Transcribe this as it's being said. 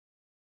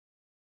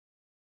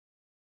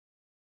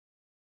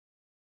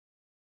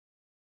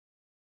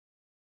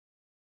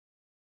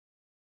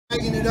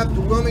dragging it up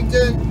to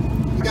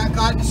Wilmington. You got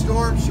caught in the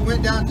storm. She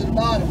went down to the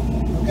bottom.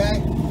 Okay.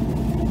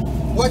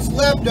 What's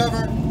left of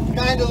her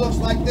kind of looks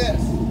like this.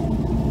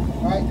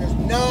 All right. There's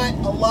not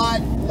a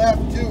lot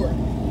left to her.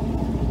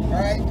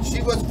 All right.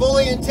 She was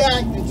fully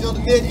intact until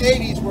the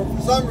mid-'80s, where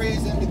for some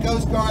reason the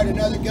Coast Guard and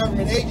other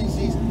government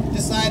agencies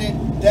decided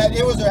that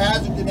it was a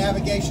hazard to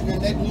navigation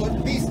and they blew it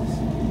to pieces.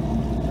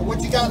 And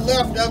what you got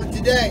left of it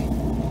today,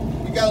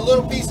 you got a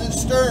little piece of the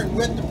stern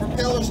with the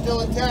propeller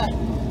still intact.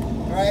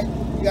 All right.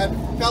 You got the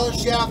propeller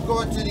shaft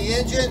going to the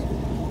engine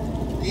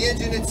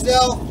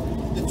itself,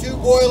 the two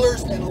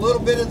boilers, and a little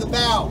bit of the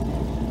bow.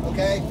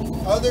 Okay.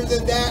 Other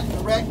than that, the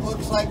wreck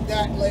looks like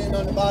that laying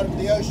on the bottom of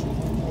the ocean.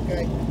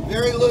 Okay.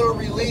 Very little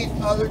relief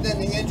other than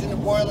the engine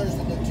and boilers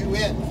and the two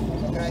ends.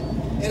 Okay.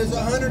 It is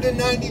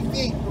 190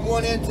 feet from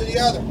one end to the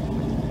other.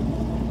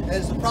 It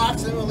is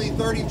approximately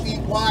 30 feet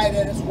wide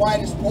at its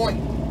widest point.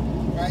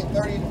 Right,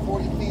 30 to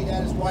 40 feet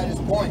at its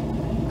widest point.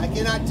 I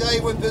cannot tell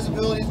you what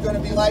visibility is going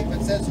to be like,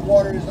 but since the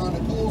water is on the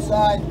cool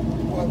side,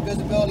 well,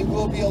 visibility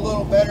will be a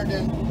little better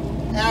than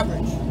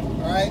average.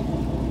 All right.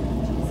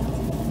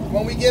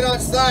 When we get on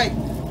site,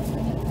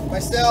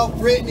 myself,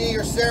 Brittany,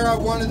 or Sarah,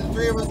 one of the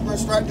three of us, we're going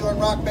to start doing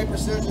rock, paper,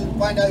 scissors and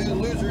find out who the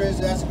loser is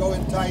that has to go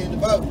and tie in the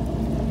boat.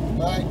 All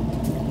right.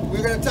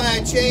 We're going to tie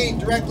a chain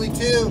directly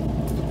to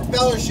the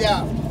propeller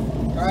shaft.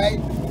 All right.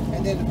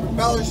 And then the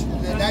propeller,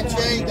 and then that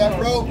chain, that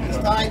rope is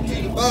tied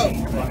to the boat.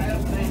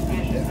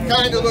 It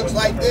kind of looks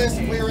like this.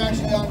 We were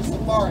actually on the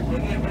safari.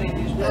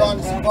 We're on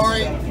the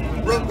safari.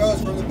 The rope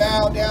goes from the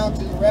bow down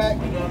to the wreck.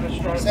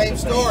 Same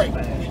story.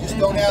 We just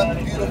don't have a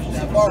beautiful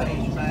safari.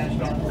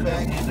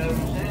 Okay.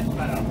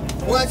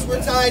 Once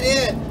we're tied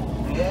in,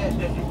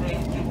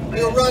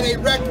 we'll run a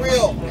wreck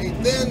reel, a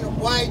thin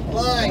white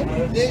line,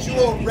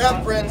 visual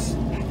reference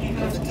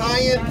from the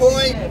tie-in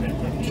point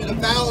to the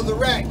bow of the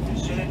wreck.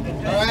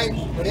 All right,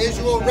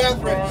 visual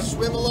reference.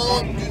 Swim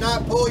along. Do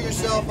not pull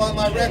yourself on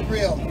my wreck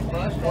reel,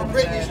 or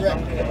Brittany's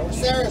wreck reel, or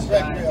Sarah's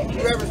wreck reel,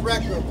 whoever's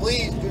wreck reel.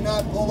 Please do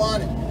not pull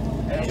on it.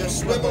 Just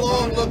swim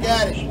along. Look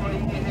at it.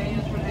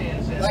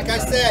 Like I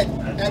said,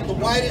 at the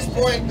widest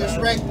point, this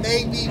wreck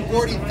may be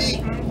 40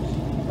 feet.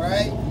 All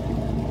right.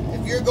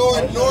 If you're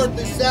going north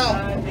or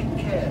south,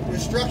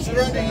 there's structure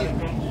under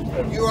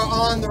you. You are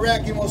on the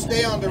wreck and will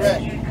stay on the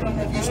wreck.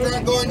 If you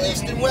start going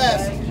east and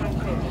west,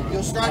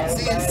 you'll start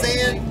seeing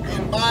sand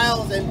and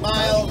miles and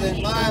miles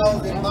and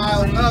miles and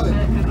miles of it.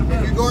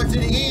 If you're going to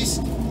the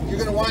east, you're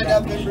going to wind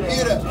up in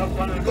Bermuda.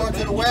 If you're going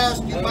to the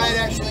west, you might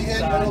actually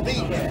hit Myrtle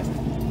Beach.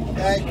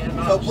 Okay?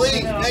 So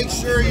please make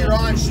sure you're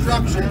on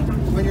structure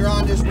when you're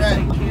on this wreck.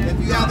 If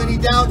you have any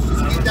doubts,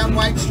 just keep that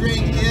white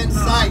string in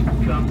sight.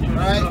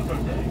 Alright?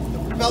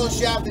 The propeller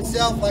shaft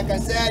itself, like I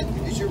said,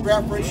 is your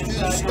reference to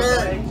the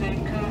stern.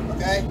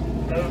 Okay?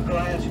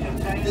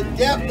 The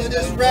depth of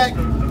this wreck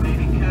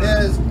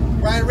is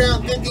right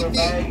around 50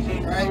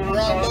 feet. Alright, we're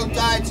on low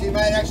tide, so you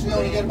might actually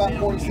only get about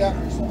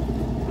 47 or so.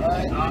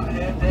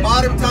 Alright.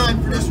 Bottom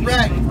time for this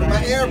wreck, for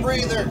my air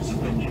breathers,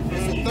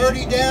 is a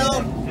 30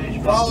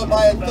 down, followed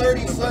by a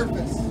 30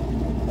 surface.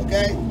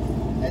 Okay?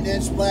 And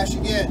then splash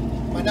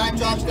again. My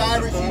nitrox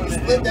divers, you can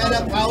split that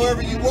up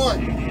however you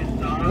want.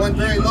 One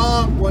very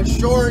long, one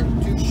short,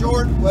 two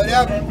short,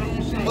 whatever.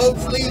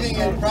 Boats leaving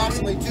in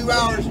approximately 2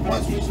 hours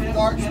once we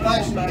start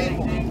splashing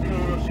people.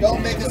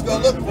 Don't make us go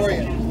look for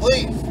you,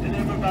 please.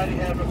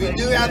 We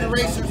do have the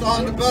racers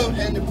on the boat,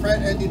 and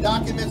the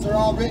documents are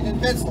all written in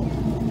pencil.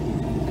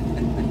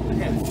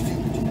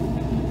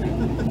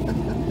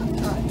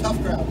 Tough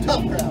crowd,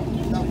 tough crowd,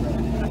 tough crowd.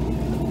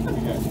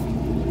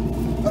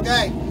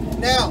 Okay,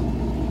 now,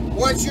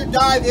 once your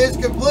dive is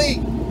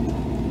complete,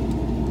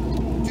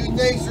 two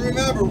things to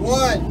remember.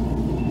 One,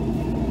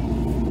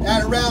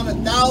 at around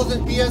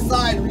 1,000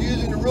 psi, and we're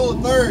using the rule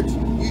of thirds,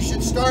 you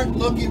should start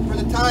looking for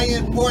the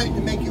tie-in point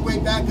to make your way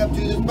back up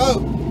to this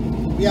boat.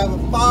 We have a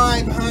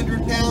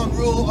 500-pound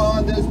rule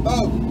on this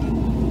boat.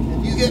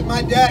 If you hit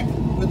my deck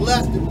with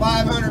less than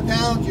 500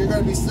 pounds, you're going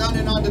to be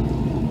sunning on the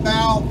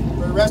bow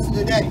for the rest of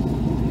the day.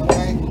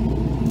 Okay?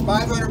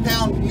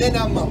 500-pound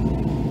minimum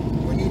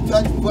when you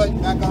touch foot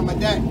back on my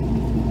deck.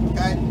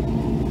 Okay?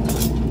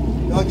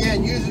 So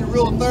again, using the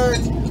rule of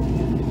thirds,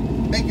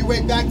 make your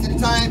way back to the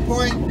tie-in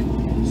point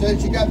so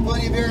that you got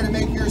plenty of air to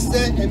make your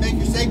ascent and make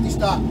your safety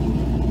stop.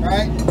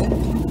 Alright?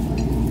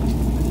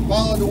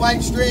 Follow the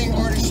white string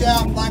or the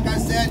shaft, like I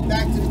said,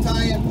 back to the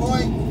tie-in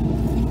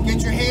point.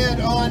 Get your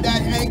hand on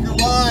that anchor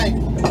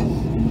line.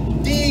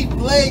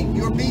 Deflate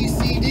your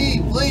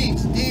BCD.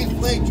 Please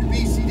deflate your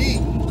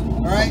BCD.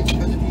 Alright?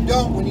 Because if you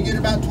don't, when you get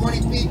about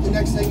 20 feet, the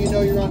next thing you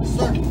know, you're on the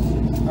surface.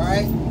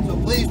 Alright? So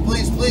please,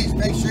 please, please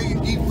make sure you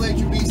deflate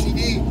your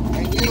BCD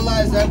and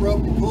utilize that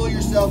rope to pull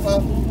yourself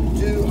up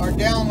to our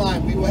down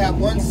line. We will have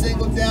one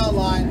single down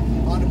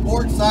line on the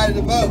port side of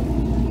the boat.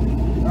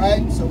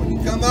 Alright? So when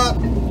you come up,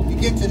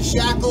 get to the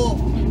shackle,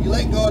 you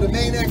let go of the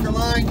main anchor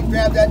line, you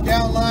grab that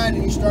down line,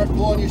 and you start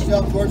pulling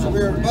yourself towards the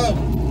rear of the boat.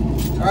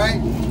 Alright?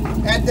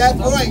 At that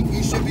point,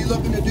 you should be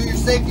looking to do your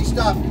safety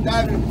stop. If you're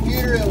diving a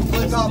computer, it'll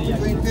click off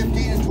between 15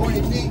 and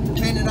 20 feet,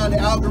 depending on the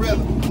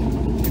algorithm.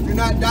 If you're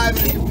not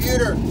diving a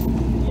computer,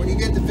 when you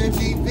get to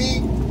 15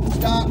 feet,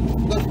 stop,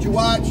 look at your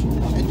watch,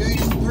 and do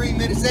your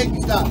 3-minute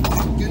safety stop.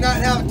 Do not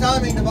have a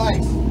timing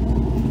device.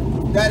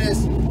 That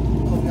is,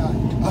 oh God,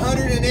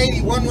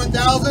 180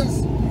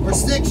 1/1000s or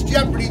 6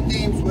 Jeopardy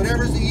themes,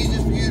 whatever is the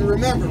easiest for you to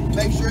remember.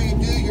 Make sure you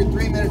do your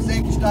 3-minute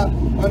safety stop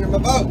under my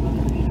boat.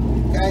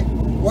 Okay?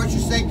 Once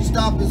your safety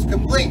stop is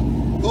complete,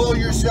 pull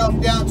yourself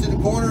down to the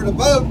corner of the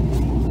boat,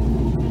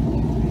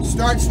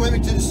 start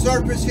swimming to the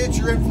surface, hit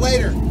your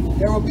inflator.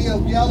 There will be a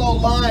yellow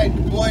line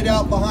deployed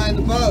out behind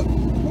the boat.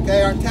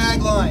 Okay, our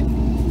tag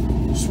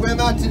line. Swim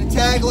out to the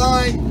tag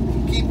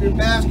line, keep your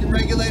basket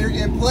regulator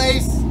in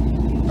place.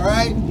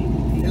 Alright?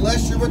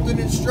 Unless you're with an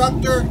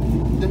instructor,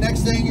 the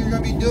next thing you're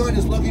going to be doing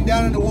is looking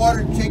down in the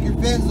water to take your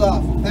fins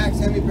off. Max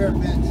Hemi pair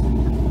of fins.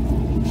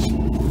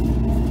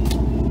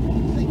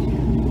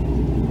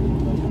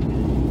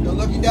 So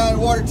looking down in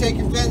the water, take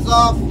your fins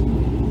off.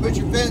 Put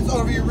your fins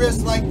over your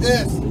wrists like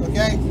this.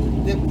 Okay?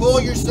 Then pull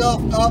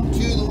yourself up to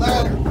the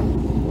ladder.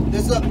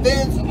 This is a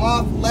fins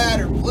off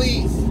ladder,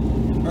 please.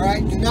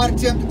 Alright? Do not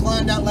attempt to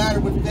climb that ladder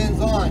with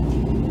fins on.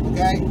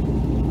 Okay?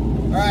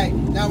 Alright,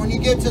 now when you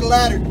get to the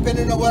ladder,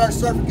 depending on what our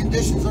surfing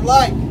conditions are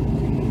like,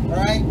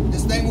 alright,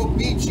 this thing will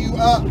beat you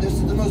up. This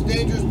is the most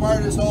dangerous part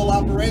of this whole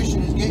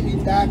operation, is getting you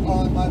back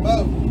on my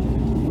boat.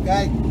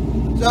 Okay?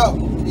 So,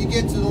 when you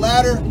get to the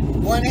ladder,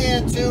 1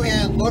 hand, 2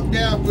 hand, look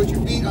down, put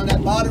your feet on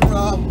that bottom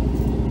rung,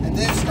 and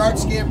then start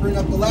scampering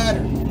up the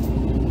ladder.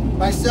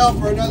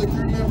 Myself or another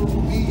crew member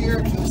will be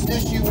here to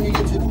assist you when you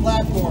get to the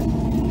platform.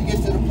 When you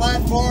get to the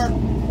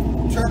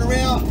platform, turn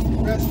around,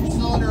 rest your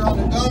cylinder on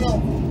the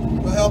gunnel.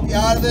 We'll help you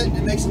out of it, and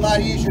it makes it a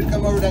lot easier to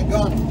come over that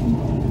gunnel.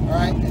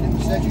 Alright, and then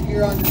we set your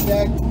gear on the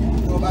deck,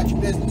 go about your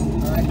business.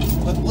 Alright,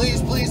 but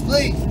please, please,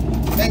 please,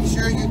 make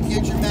sure you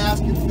get your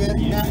mask and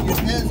your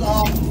fins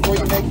off before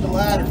you make the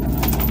ladder.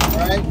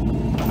 Alright?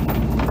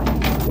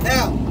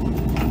 Now,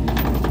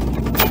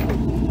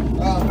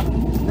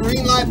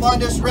 marine life on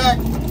this wreck.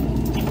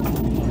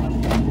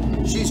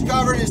 She's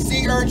covered in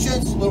sea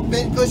urchins, little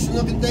pin cushion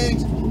looking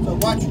things, so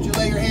watch what you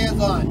lay your hands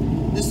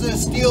on. This is a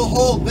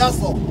steel-hulled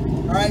vessel.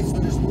 Alright, so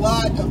there's a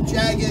lot of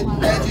jagged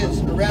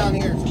edges around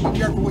here, so be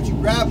careful what you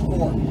grab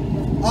for.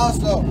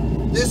 Also,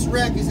 this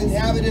wreck is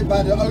inhabited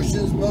by the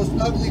ocean's most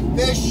ugly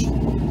fish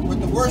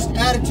with the worst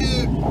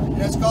attitude, and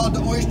that's called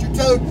the oyster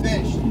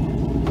toadfish.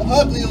 The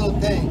ugly little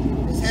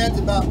thing. His head's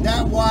about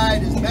that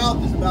wide, his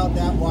mouth is about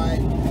that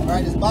wide,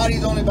 alright, his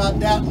body's only about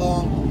that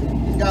long.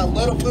 He's got a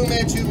little Fu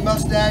Manchu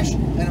mustache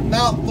and a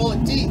mouth full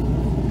of teeth.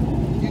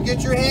 If you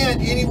get your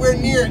hand anywhere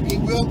near it, he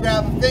will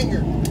grab a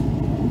finger.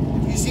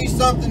 You see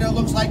something that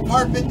looks like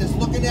carpet that's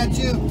looking at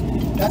you,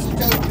 that's a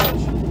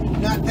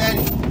toadfish, not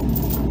petty.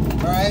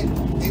 Alright?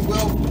 He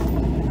will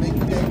make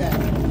your day back.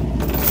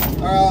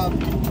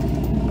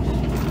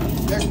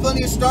 There's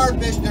plenty of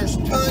starfish. There's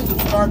tons of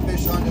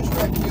starfish on this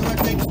wreck. If you want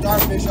to take a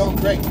starfish home,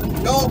 great.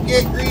 Don't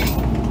get greedy,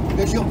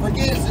 because you'll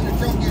forget it's in the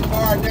trunk of your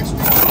car and next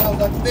week it smells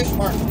like a fish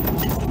market.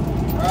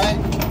 Alright?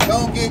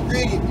 Don't get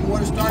greedy. If you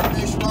want a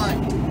starfish,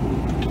 fine.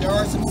 There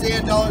are some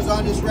sand dollars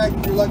on this wreck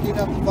if you're lucky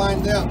enough to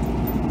find them.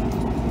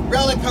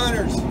 Relic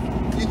hunters,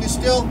 you can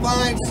still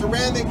find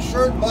ceramic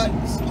shirt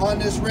buttons on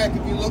this wreck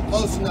if you look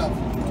close enough.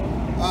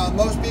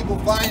 Most people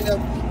find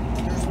them.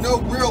 There's no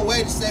real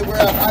way to say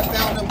where I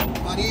found them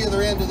on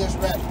either end of this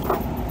wreck.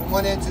 From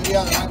one end to the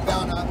other. I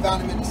found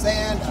them in the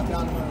sand, I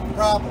found them on the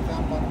prop, I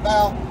found them on the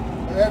bow.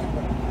 They're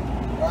everywhere.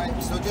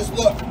 Alright, so just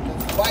look.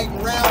 It's white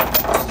and round.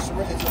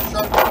 It's a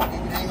shark button. You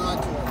can hang on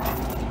to it.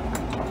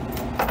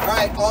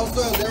 Alright,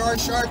 also there are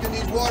sharks in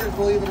these waters,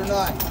 believe it or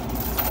not.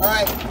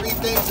 Alright, 3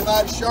 things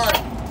about a shark.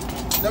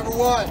 Number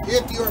 1,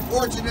 if you are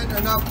fortunate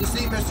enough to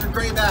see Mr.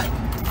 Grayback.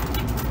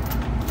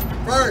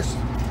 First,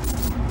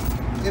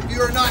 if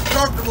you are not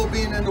comfortable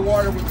being in the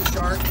water with the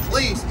shark,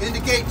 please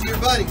indicate to your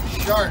buddy,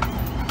 shark,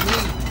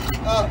 knee,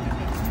 up,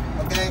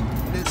 okay?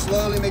 And then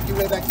slowly make your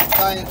way back to the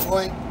tie-in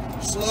point.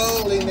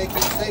 Slowly make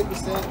your safe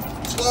descent.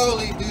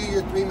 Slowly do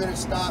your 3-minute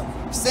stop.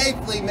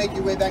 Safely make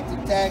your way back to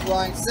the tag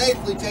line.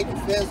 Safely take your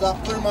fins off,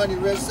 put them on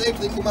your wrist.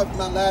 Safely come up to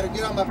my ladder,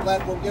 get on my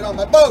platform, get on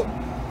my boat.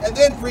 And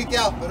then freak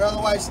out, but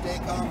otherwise stay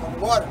calm on the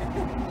water.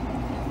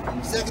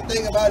 Second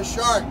thing about a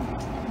shark,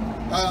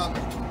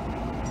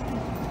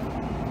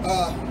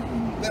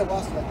 better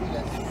watch like you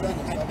guys.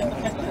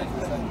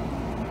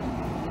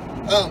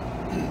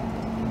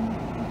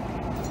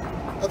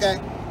 Okay.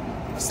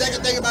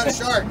 Second thing about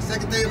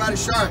a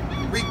shark,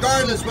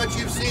 regardless what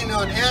you've seen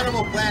on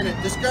Animal Planet,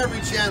 Discovery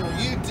Channel,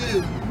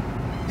 YouTube,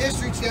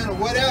 History Channel,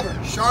 whatever,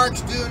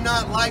 sharks do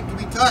not like to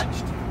be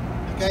touched.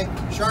 Okay?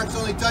 Sharks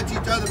only touch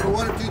each other for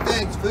 1 or 2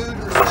 things, food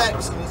or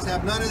sex. So let's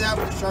have none of that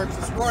with the sharks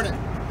this morning.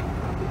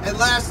 And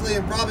lastly,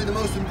 and probably the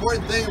most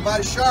important thing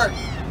about a shark,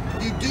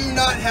 you do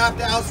not have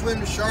to outswim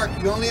the shark.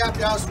 You only have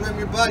to outswim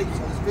your buddy.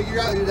 So let's figure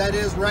out who that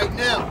is right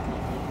now.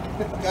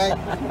 Okay?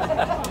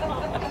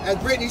 As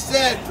Brittany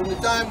said, from the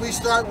time we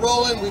start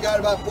rolling, we got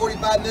about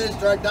 45 minutes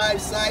to our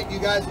dive site. You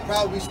guys will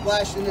probably be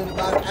splashing in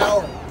about an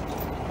hour.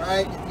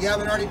 Alright? If you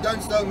haven't already done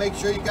so, make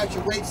sure you got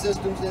your weight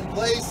systems in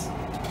place.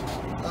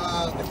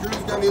 The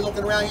crew's going to be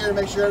looking around here to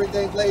make sure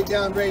everything's laid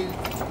down, ready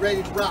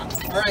to rock.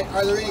 All right,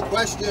 are there any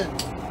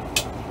questions?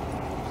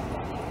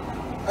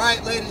 All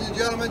right, ladies and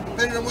gentlemen,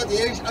 depending on what the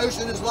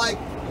ocean is like,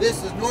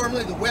 this is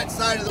normally the wet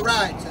side of the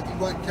ride. So if you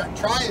want to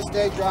try and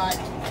stay dry,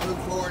 move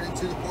forward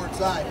into the port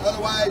side.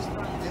 Otherwise,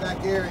 stay back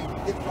here and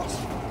get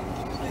crossing.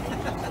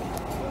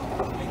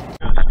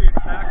 Scoot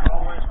back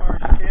all the way as far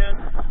as you can.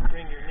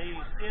 Bring your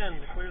knees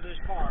in to clear this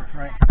bar.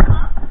 Right.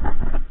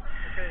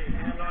 Okay,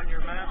 hand on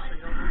your map so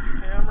you don't lose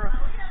your camera.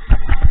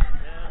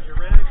 And you're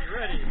ready. You're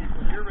ready.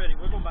 When you're ready,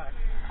 wiggle back.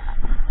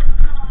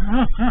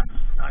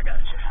 I got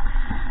you.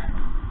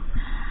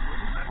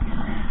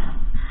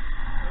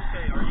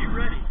 Okay, are you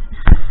ready?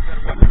 You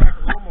gotta wiggle back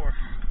a little more.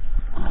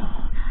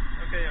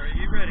 Okay, are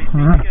you ready? Feet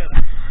together.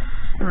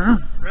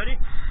 Ready?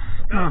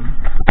 Go.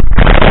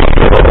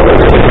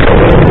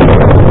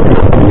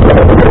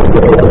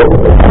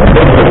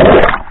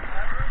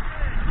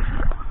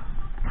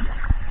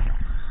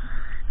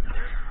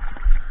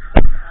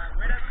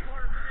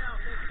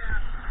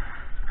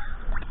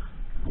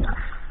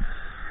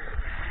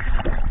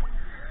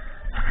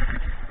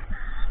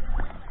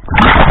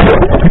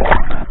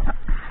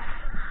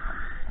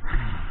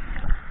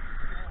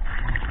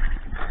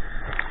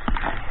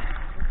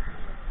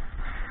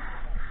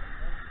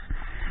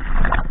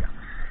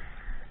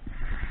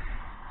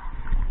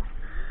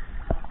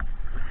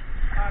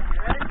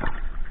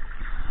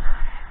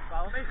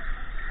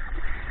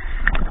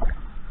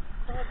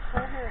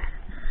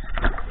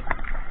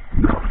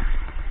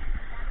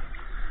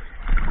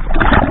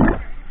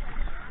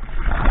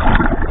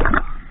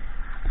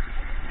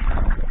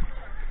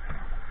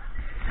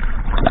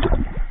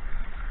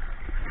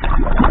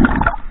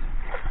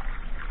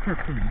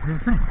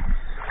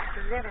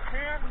 You got a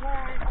hand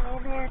wide all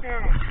the way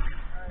down.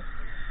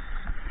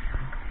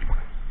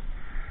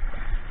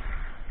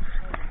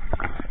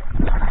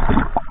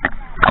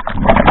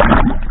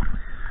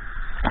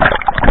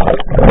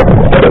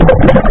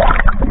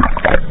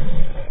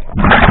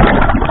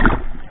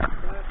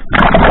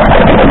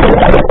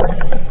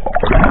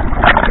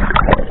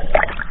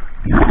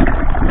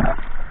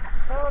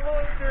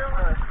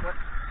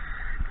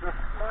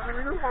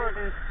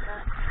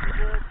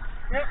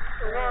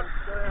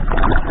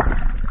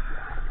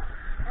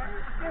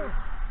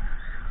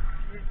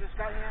 You just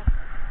got hand?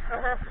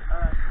 Alright,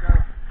 go.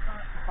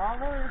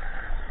 Follow.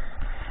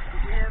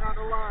 Keep your hand on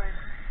the line.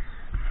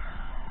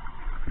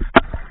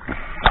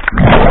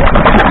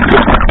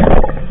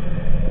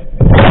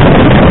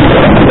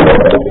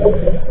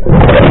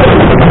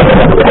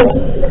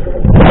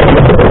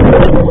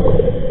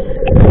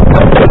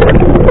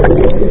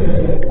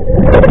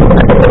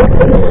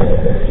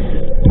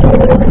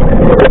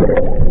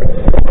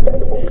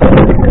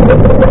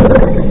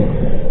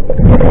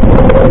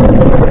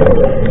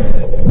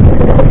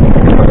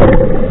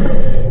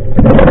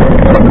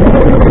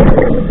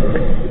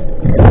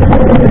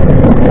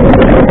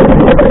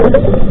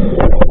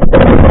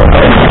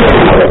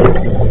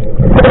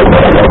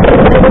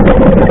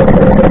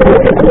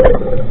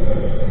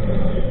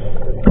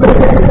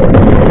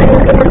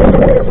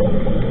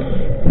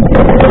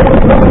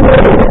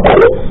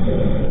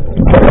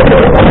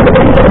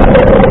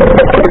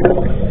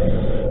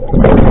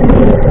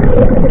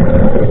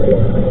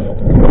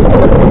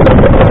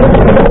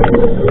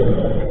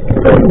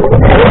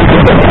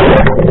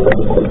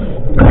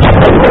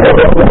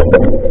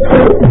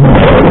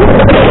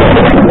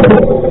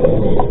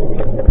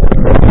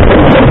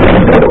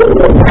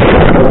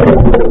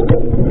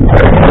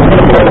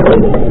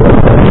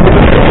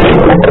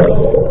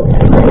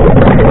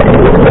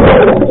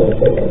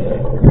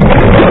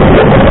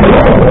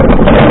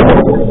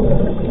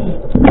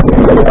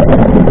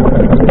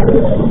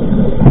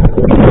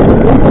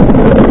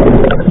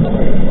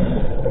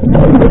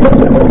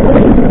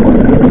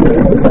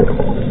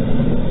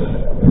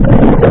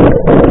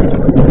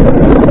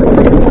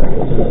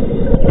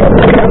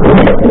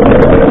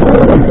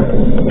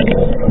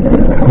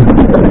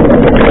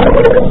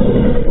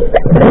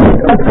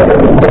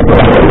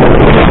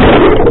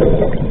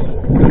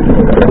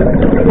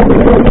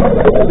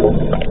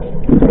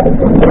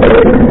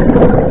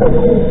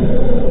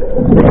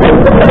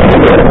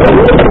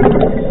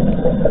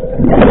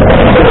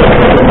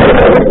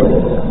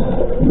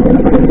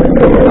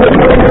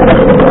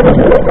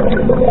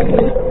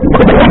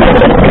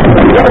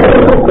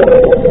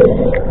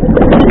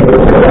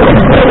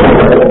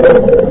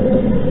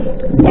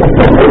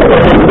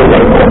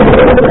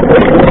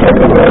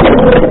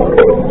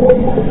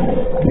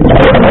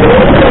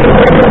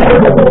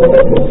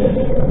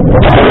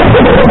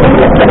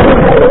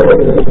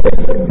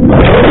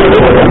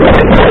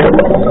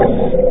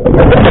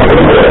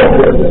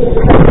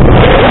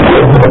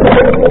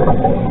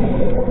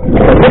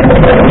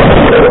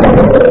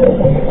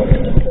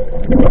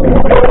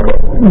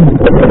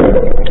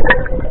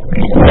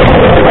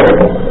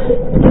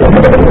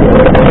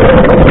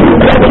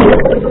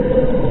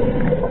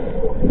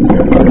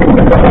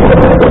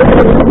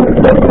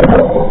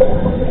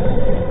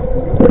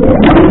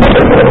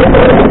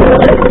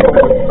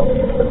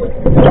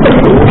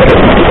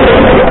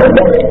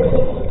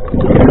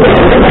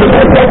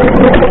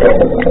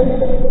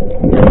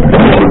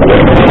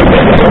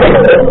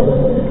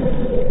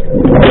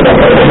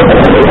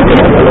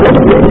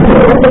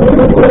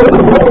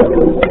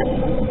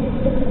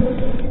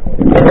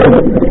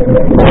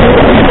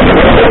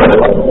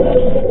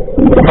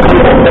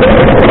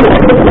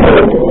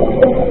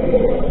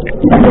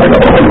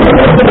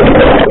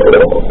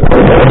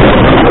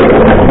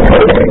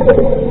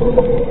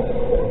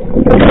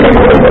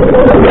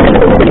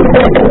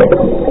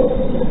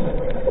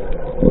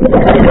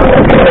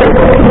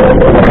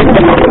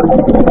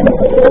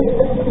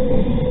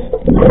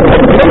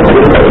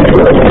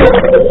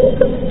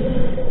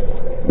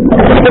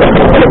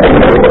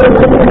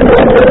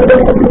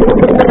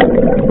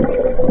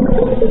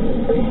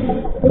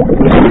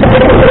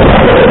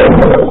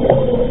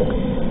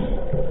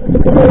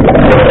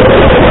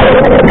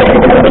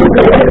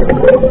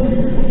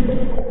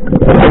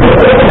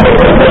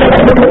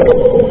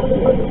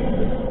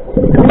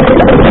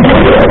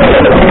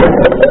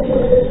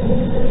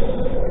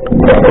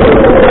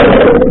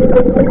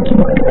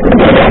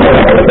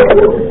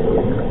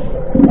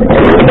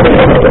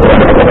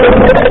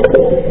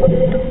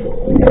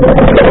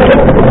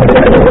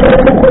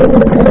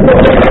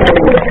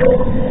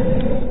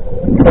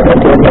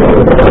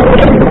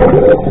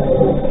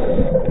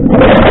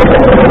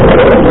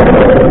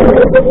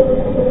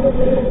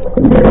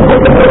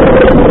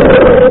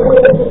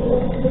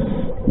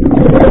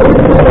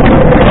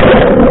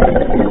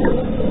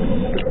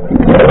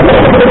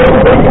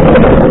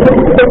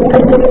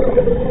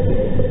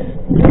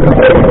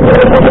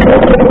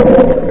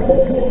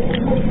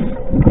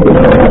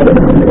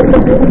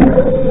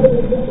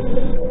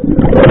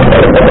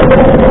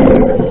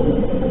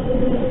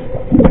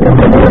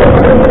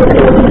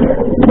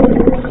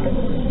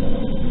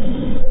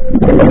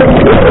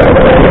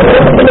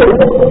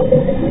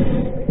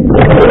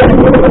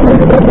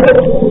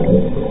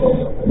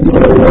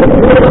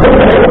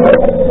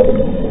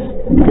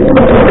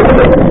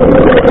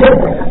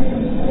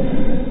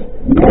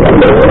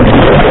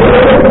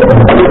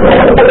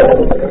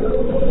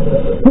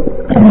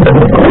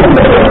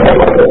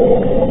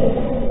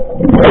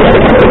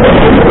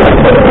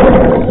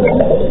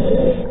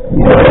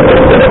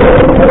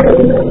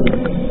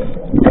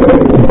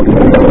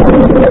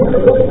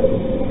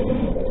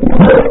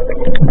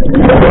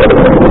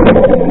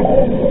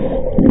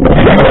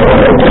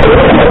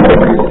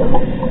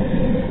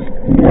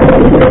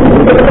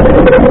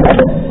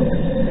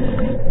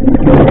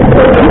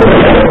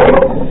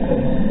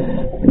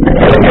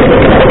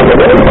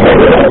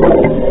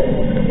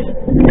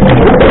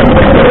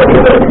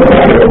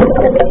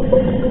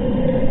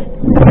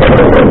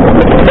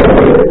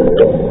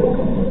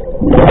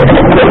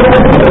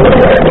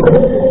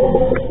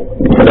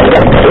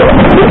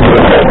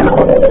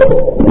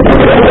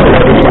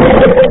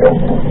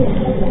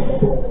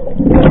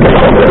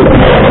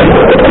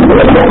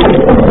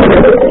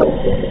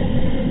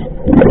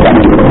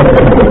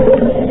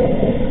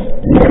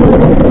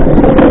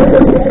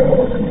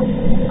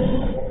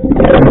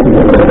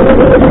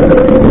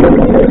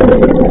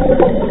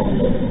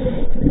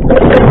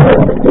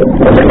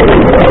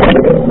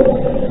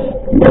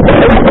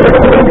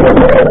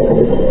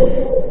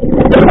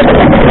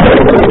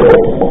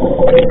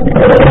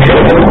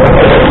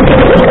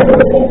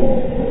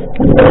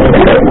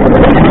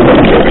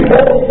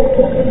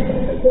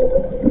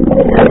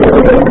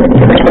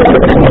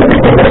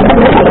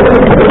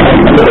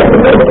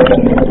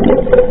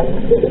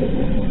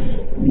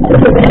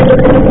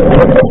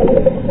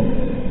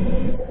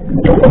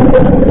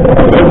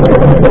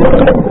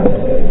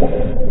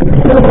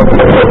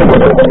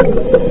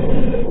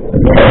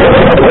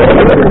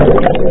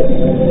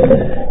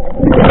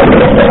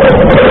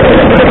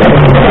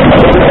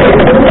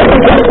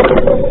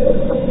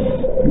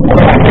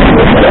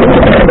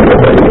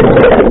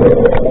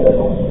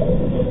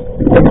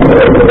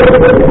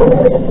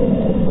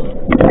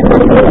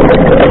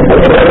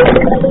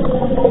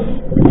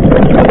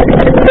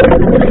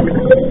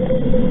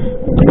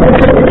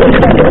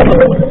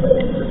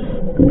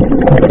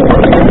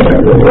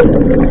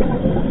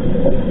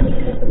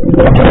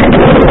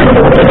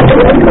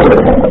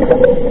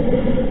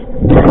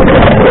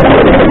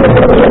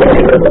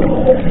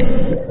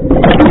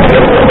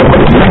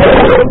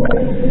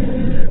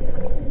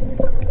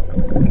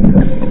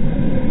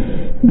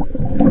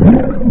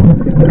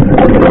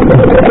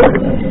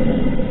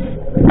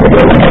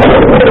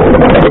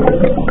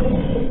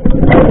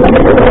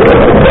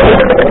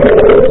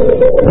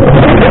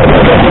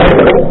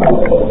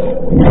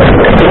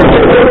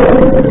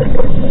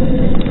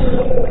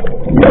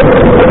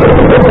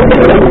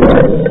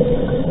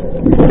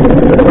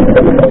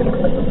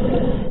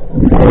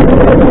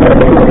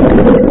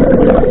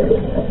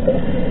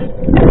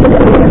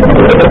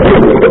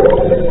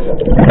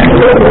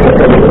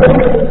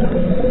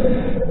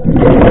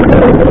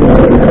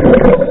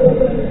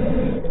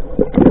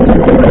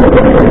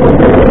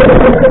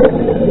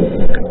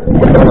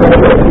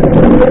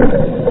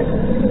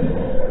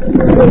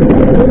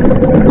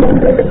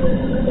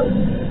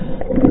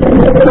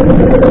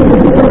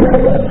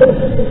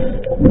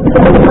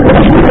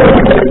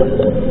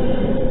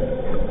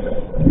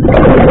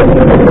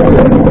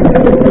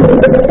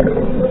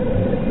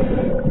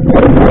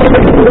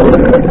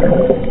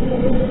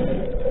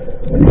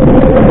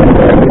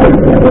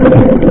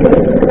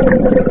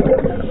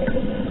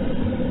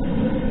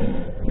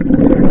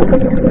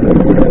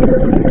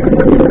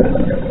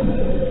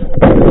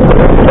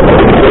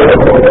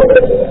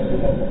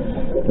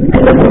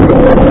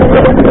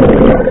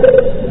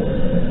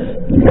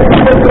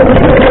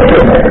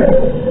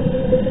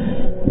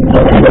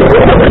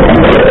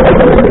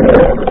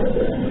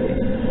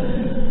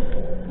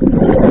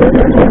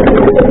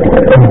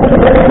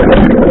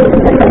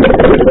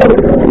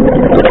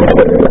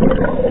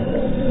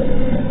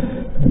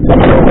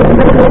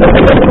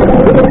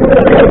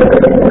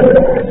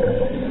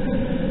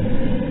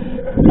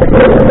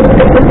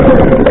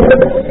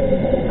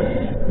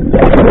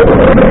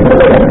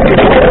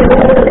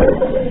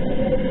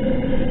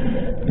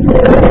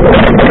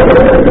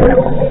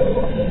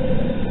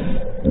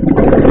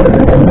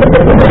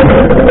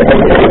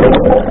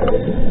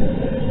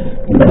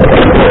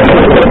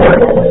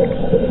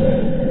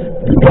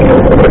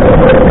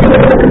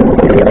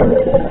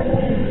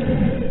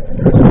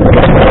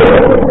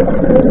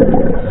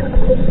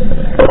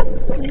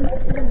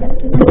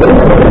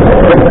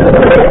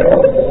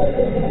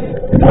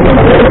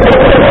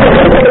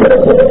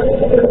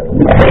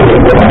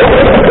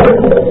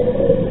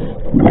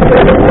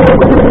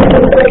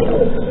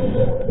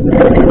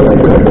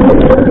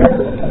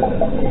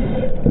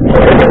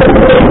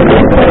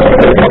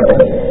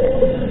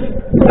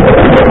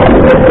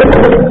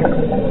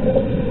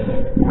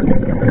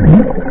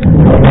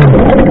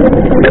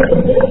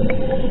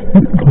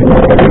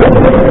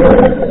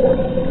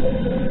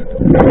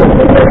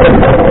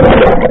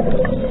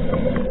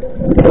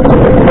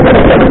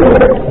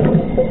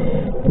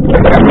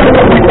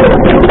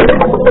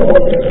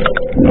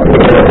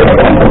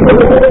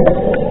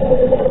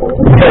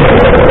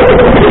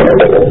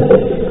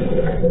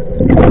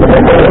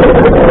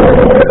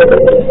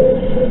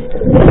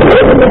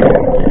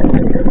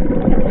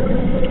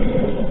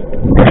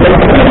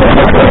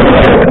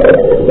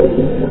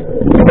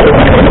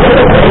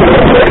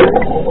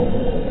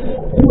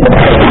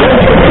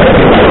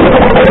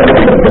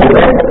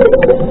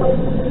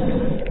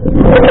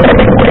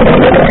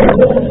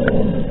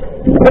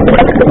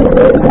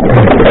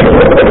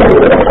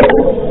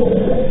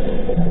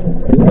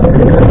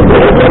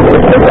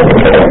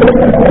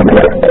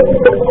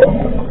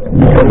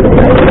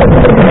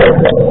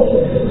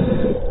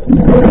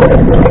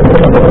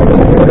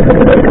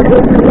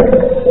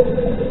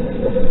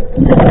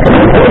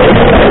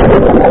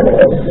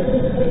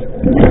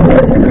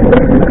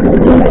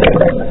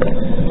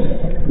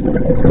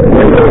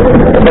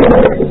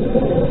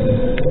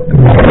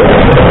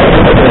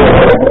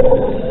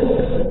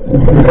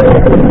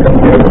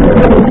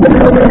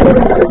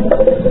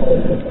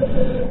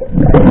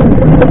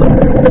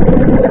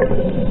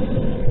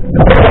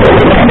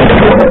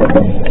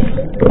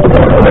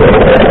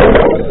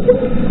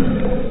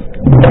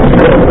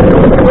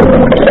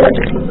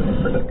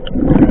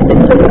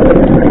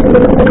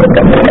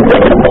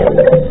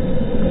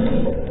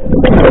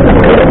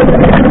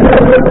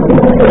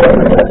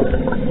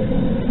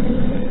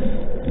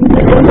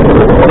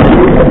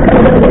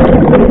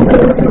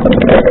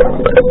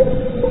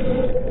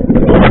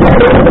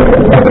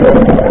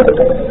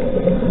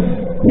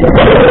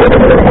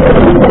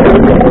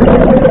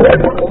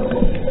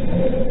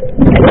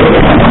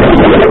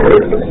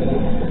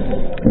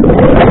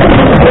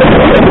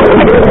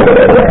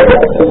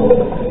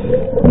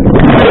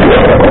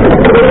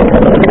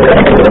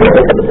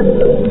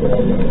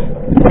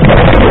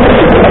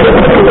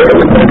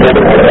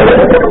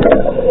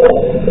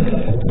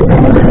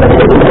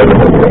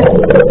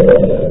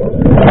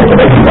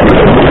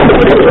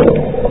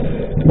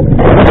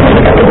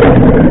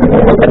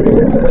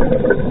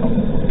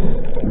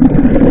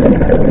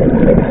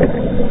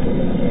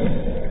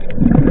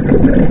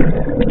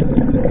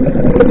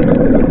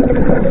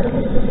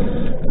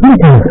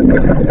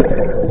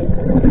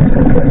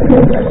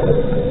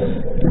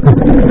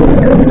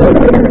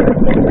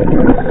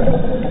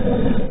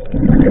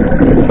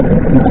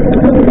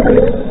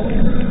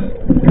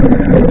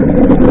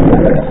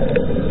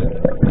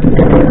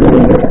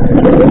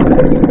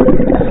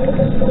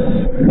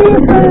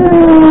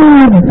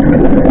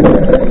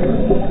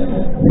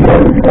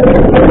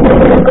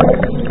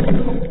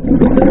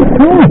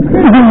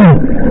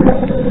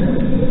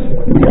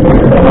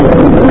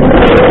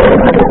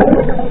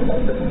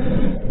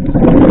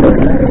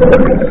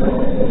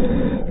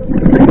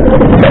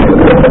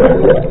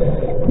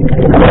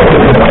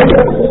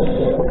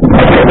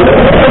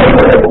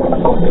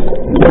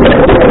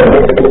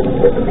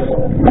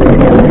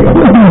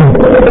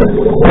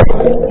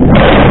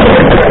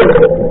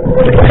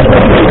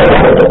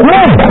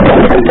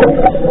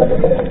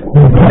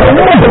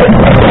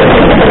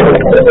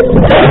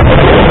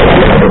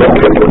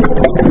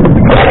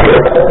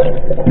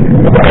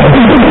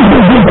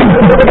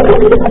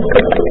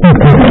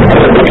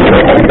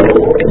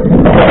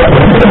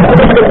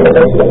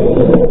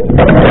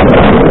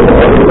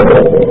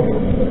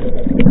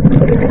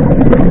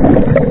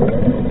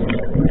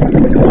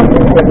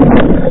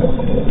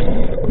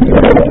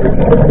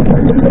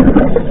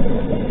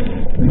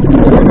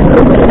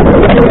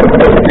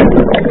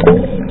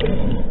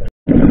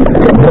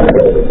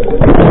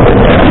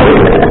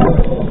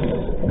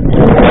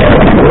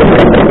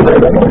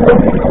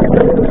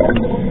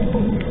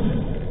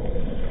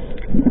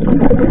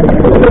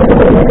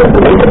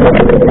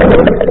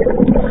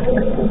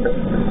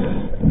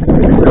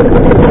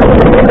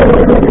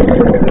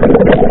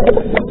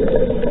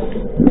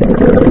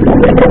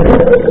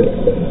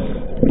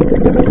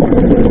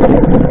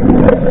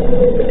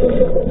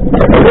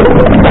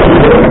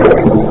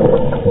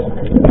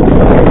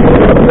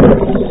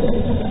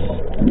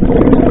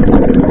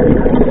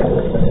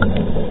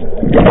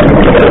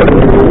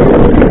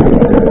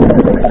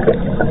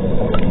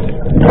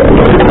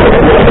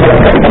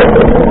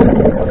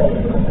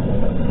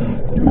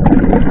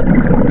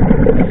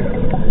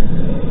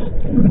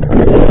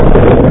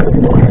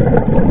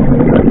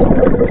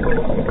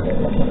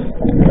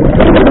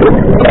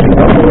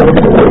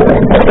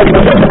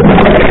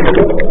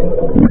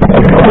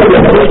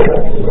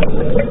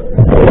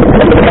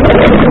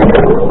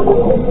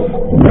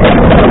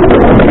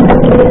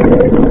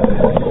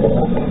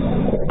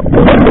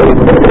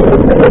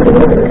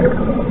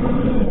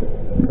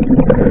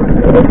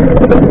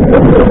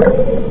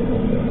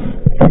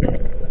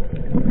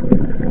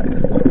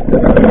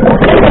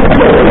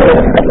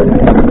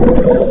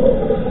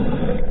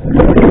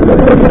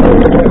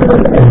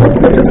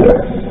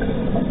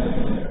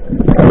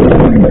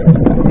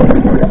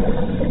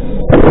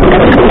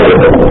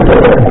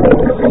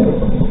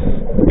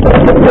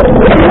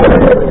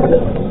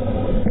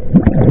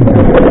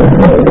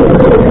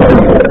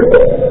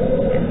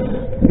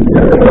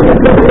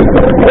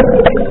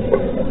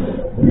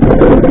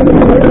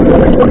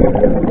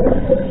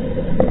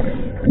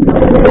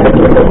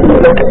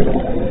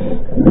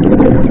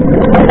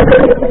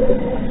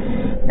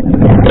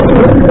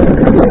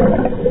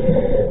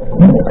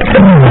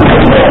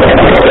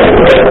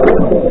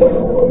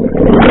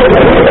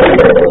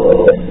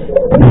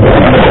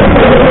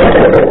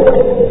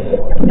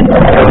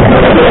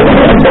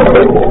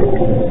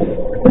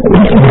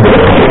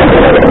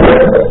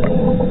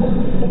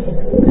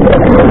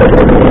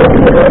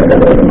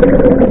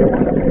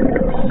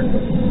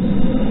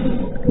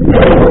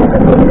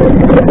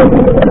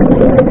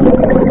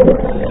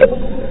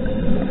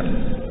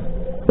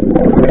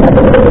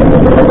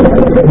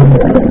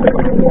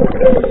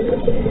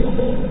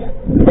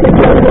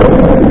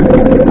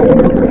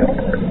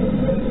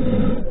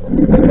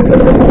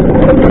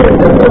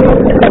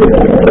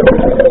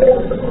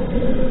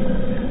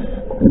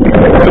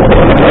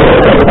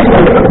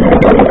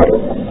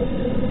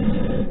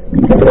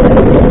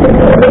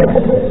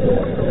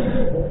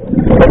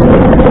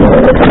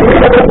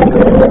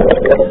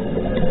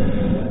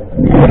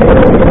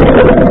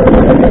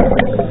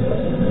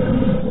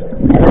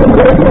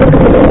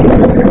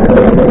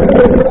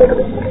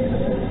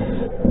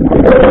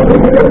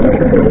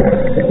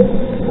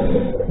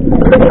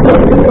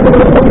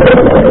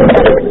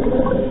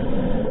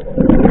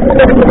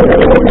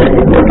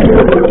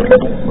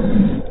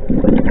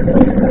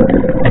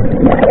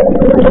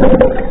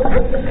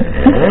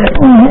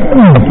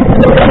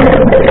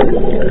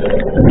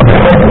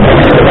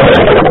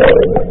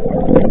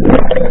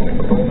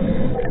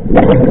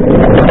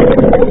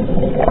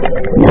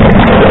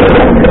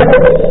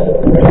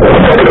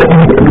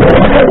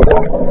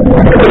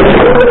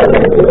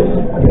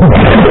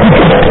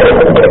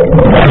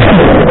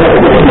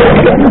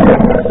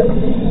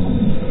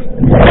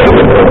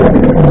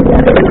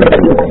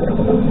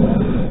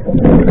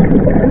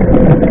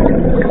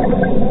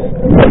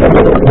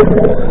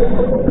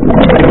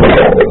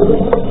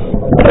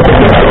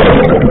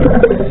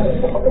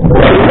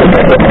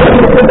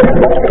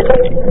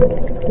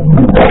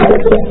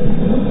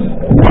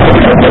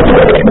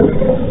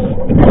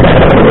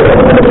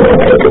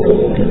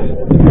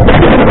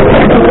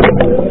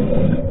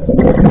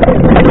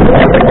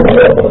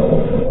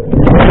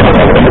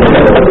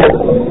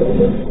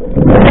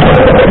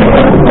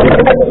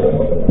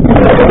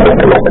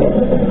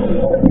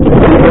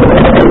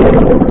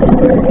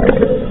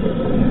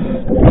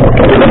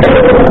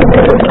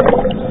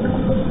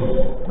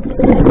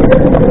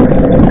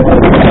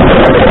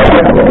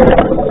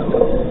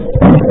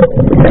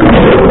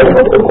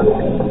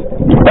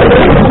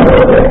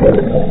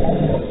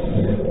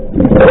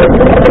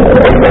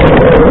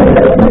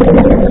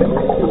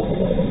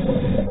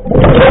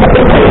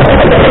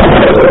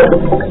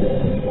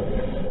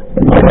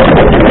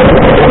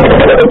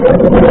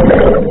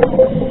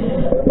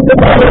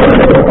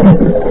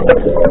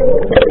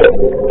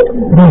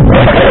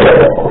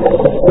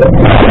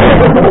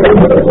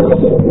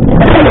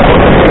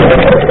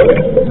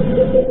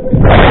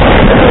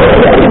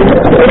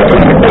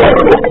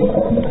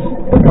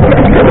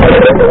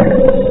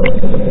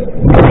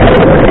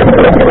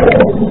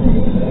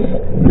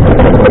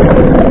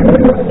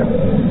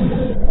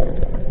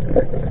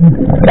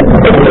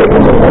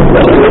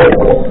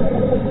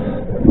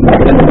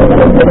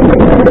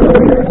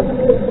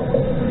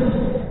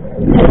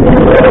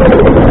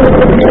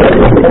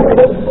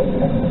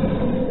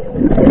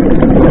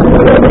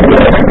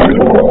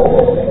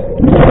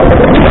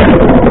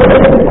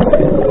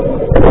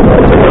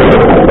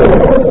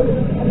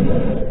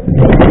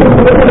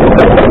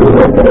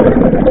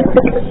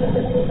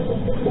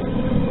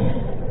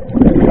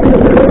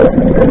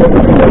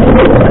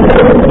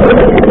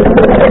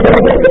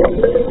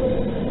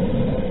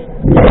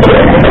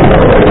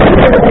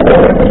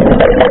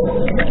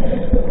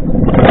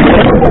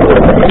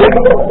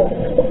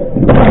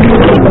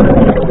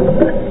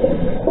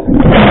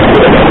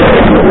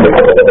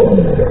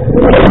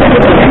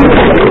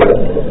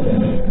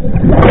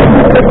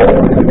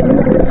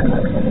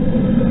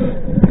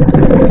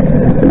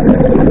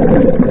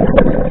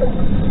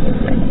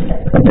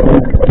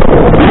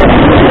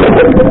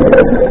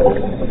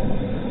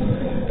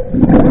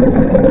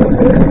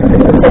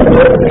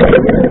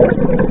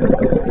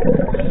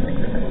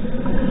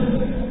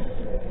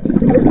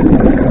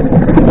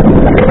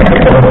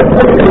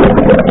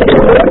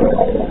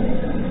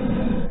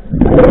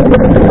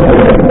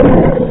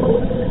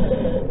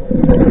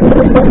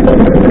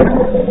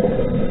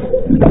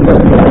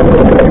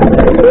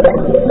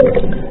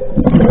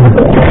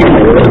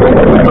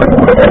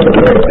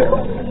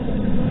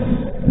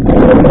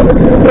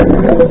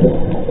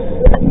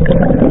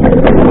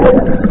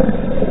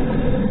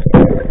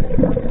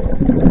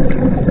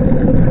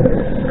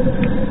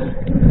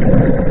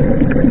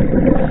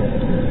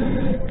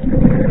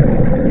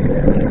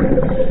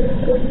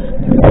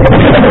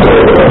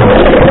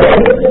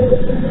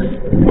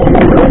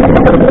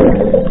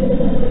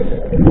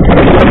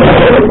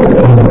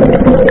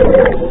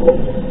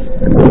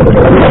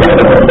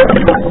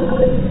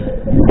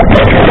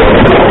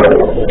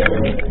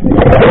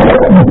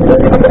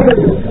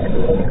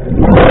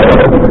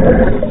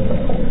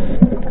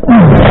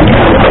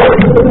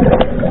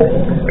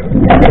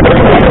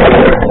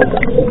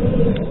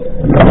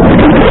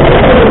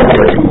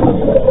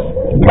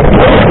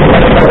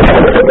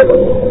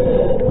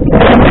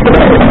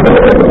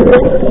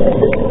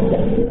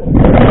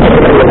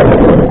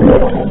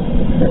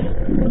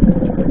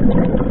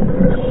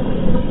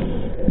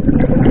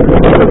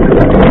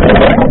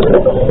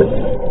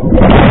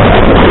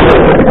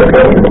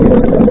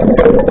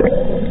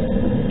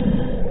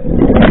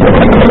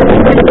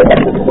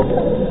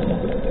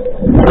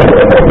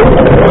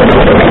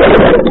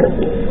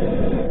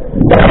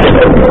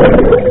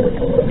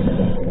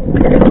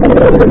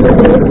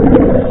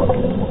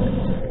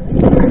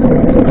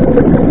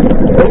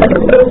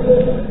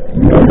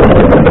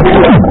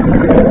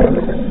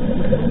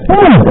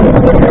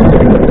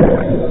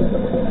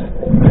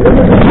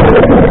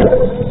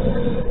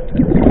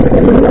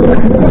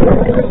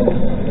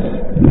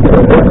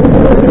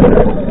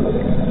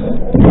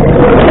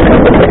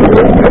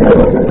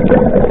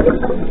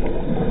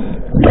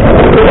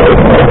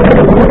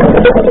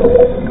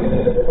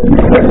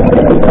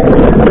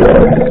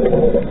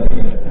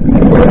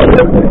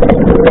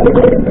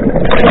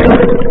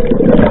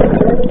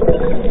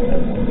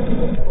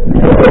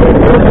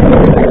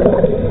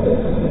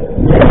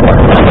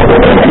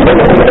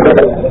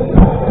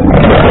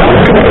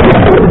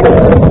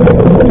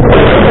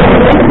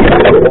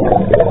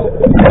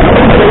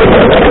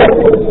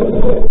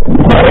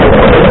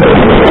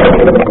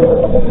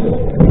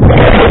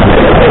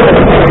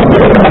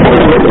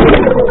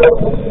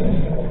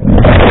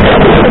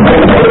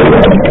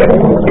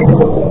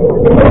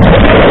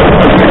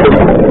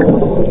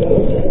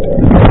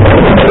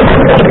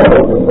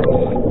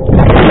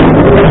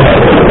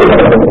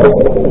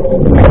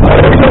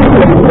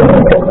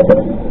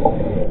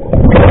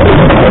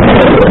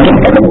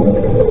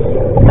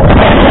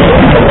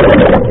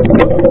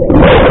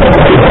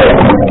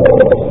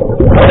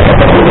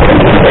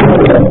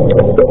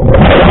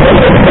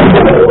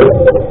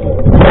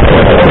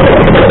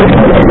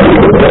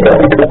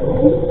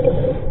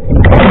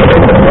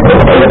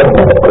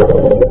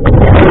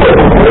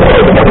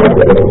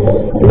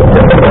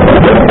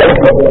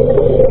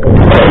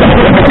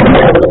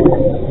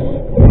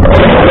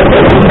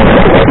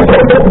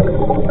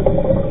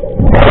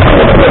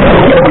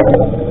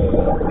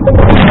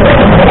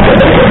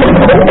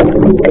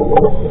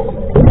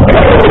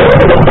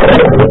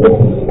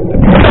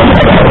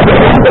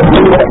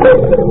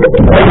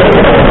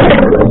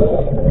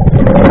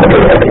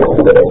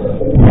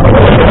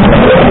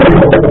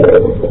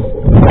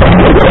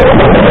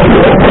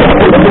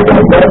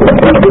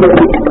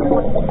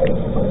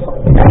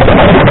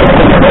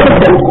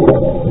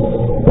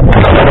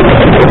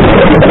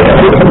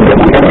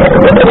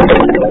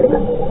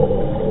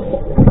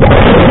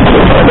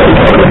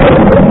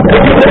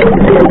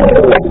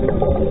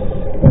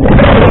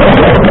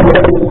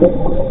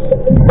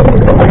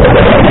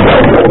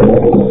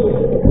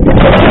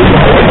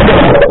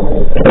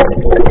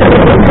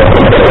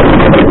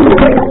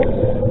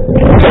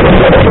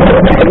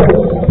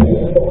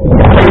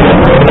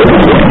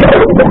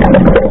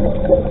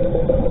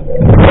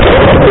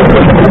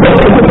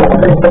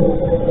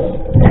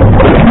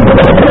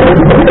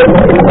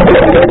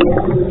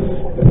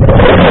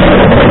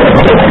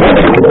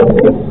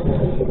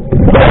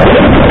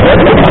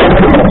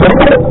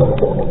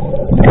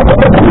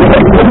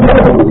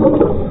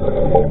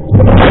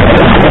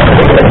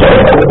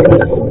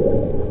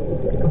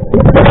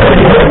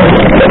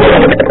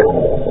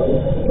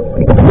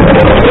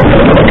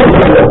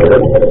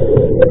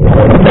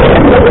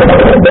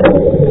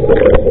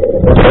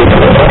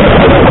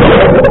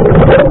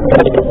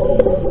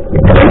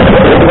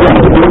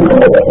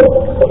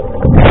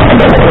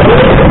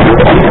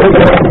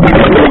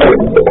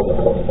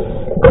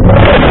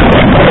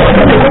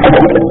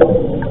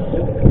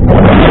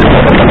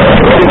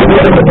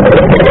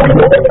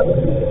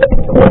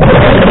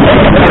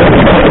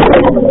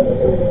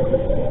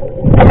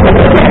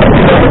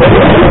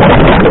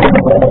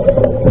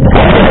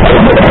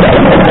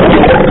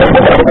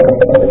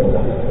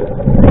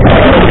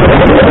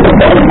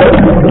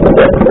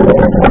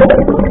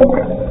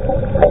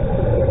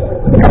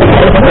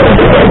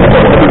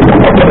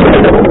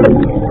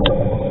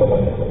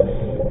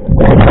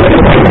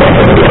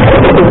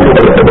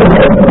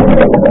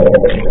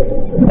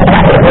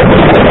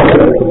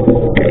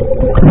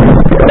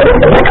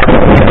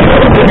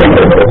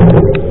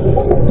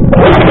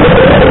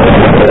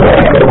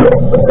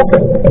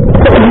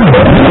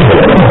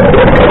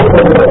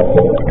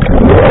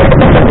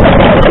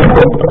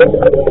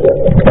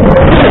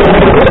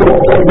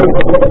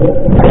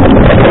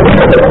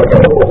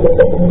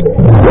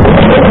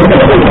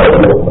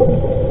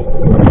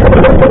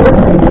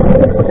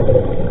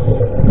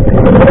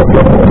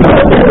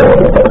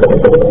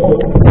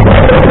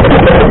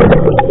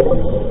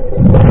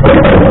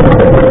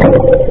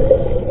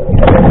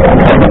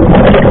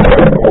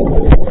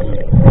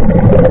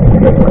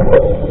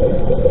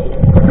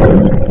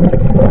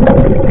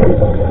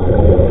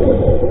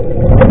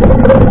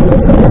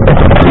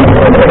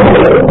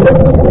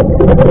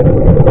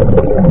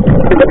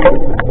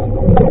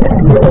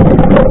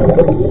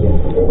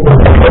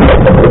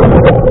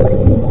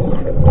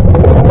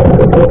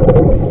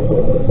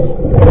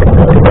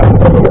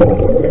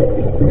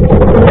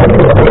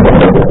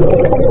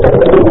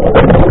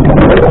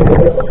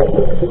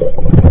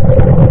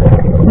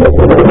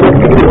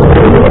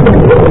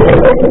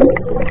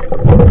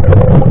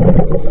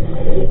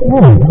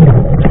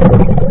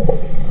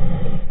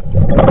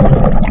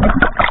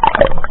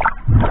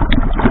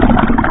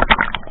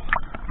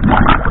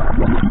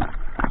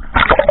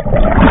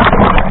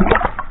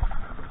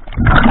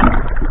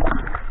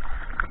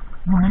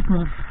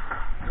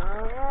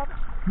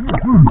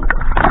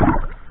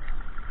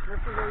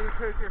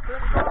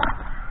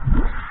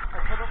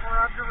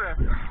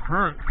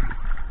 hurt.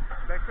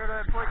 Make sure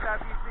to point that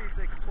PC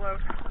so you can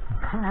float.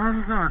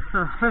 I'm going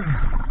so heavy.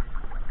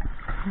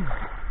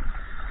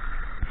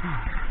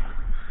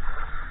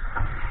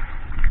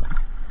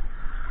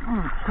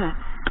 Oh, shit.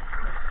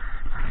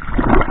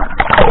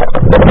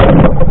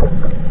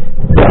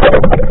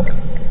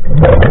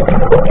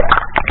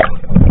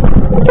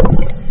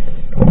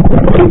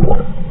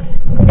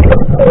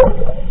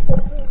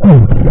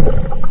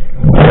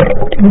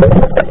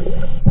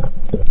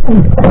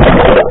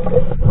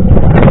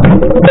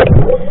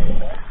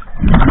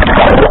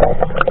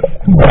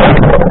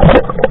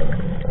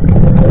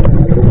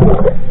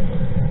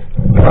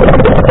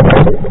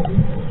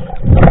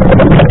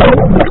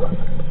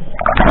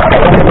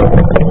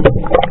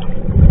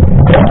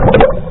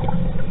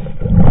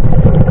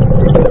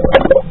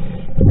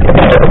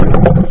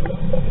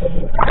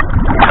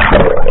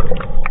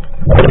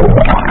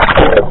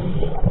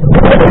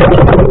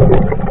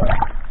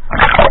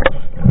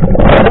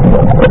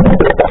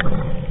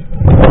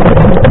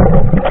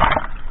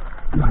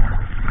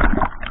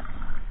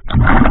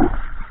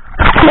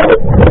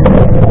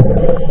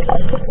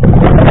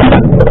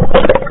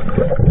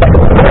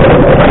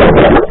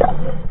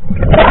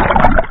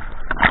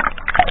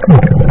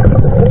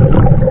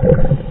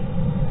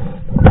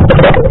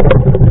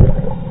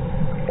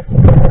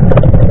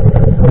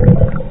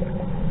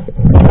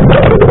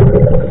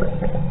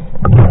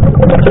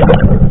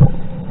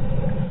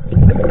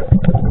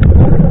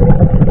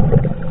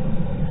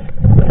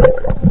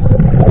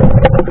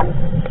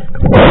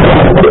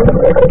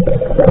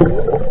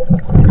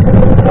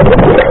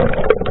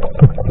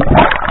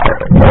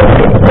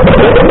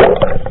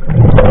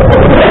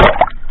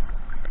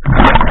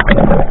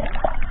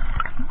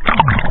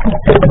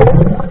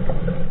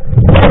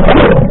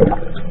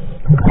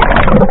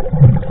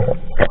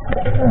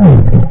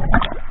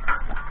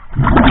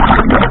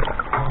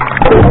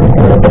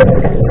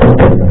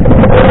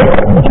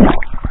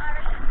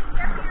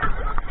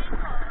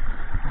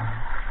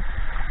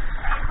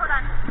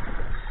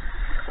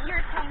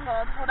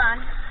 Hold on.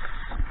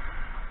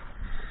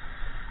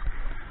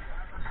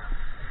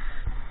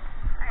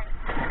 Alright.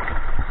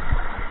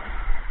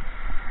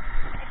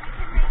 If you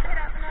can make it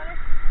up another.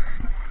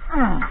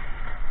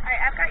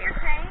 Alright, I've got your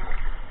tank.